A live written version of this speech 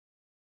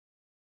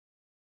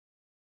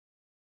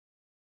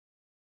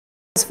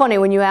It's funny,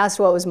 when you asked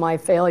what was my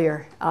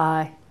failure,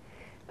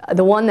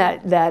 the one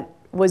that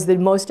was the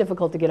most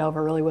difficult to get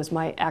over really was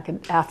my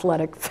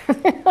athletic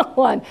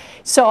one.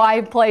 So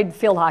I played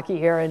field hockey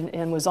here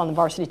and was on the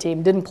varsity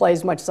team. Didn't play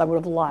as much as I would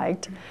have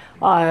liked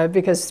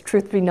because,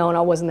 truth be known,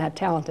 I wasn't that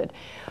talented.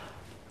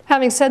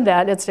 Having said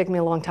that, it's taken me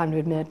a long time to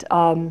admit,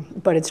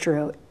 but it's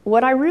true.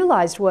 What I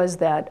realized was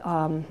that,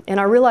 and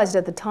I realized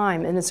at the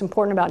time, and it's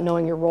important about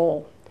knowing your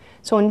role.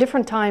 So in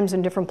different times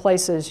and different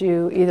places,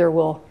 you either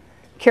will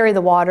carry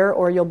the water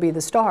or you'll be the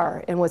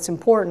star. And what's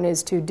important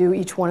is to do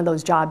each one of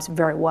those jobs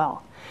very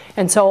well.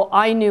 And so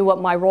I knew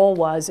what my role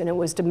was, and it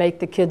was to make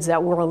the kids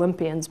that were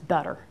Olympians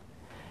better.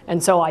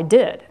 And so I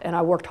did, and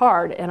I worked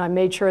hard, and I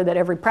made sure that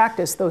every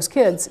practice those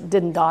kids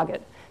didn't dog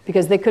it,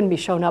 because they couldn't be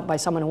shown up by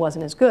someone who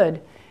wasn't as good.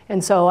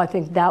 And so I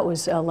think that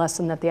was a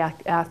lesson that the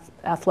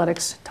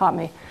athletics taught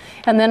me.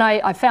 And then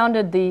I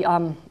founded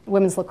the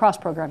women's lacrosse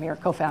program here,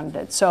 co-founded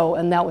it. So,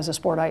 and that was a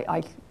sport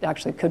I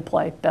actually could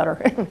play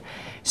better.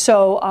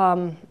 So,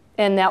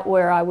 and that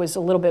where I was a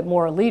little bit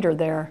more a leader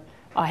there,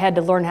 I had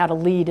to learn how to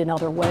lead in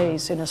other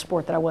ways in a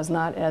sport that I was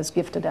not as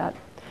gifted at.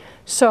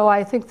 So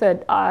I think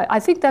that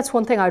I think that's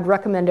one thing I'd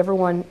recommend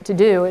everyone to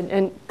do.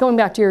 And going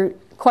back to your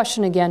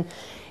question again,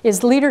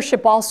 is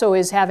leadership also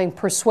is having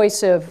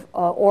persuasive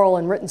oral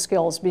and written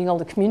skills, being able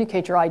to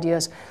communicate your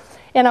ideas.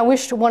 And I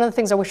wish, one of the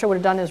things I wish I would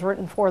have done is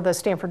written for the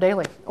Stanford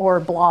Daily or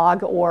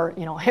blog, or,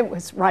 you know, it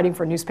was writing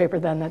for a newspaper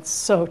then. That's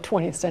so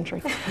 20th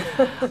century.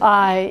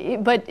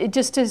 But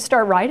just to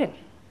start writing,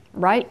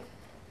 write,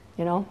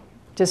 you know,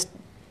 just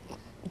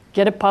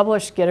get it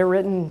published, get it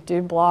written,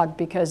 do blog,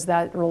 because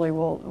that really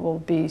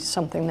will be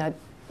something that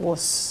will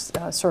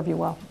serve you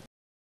well.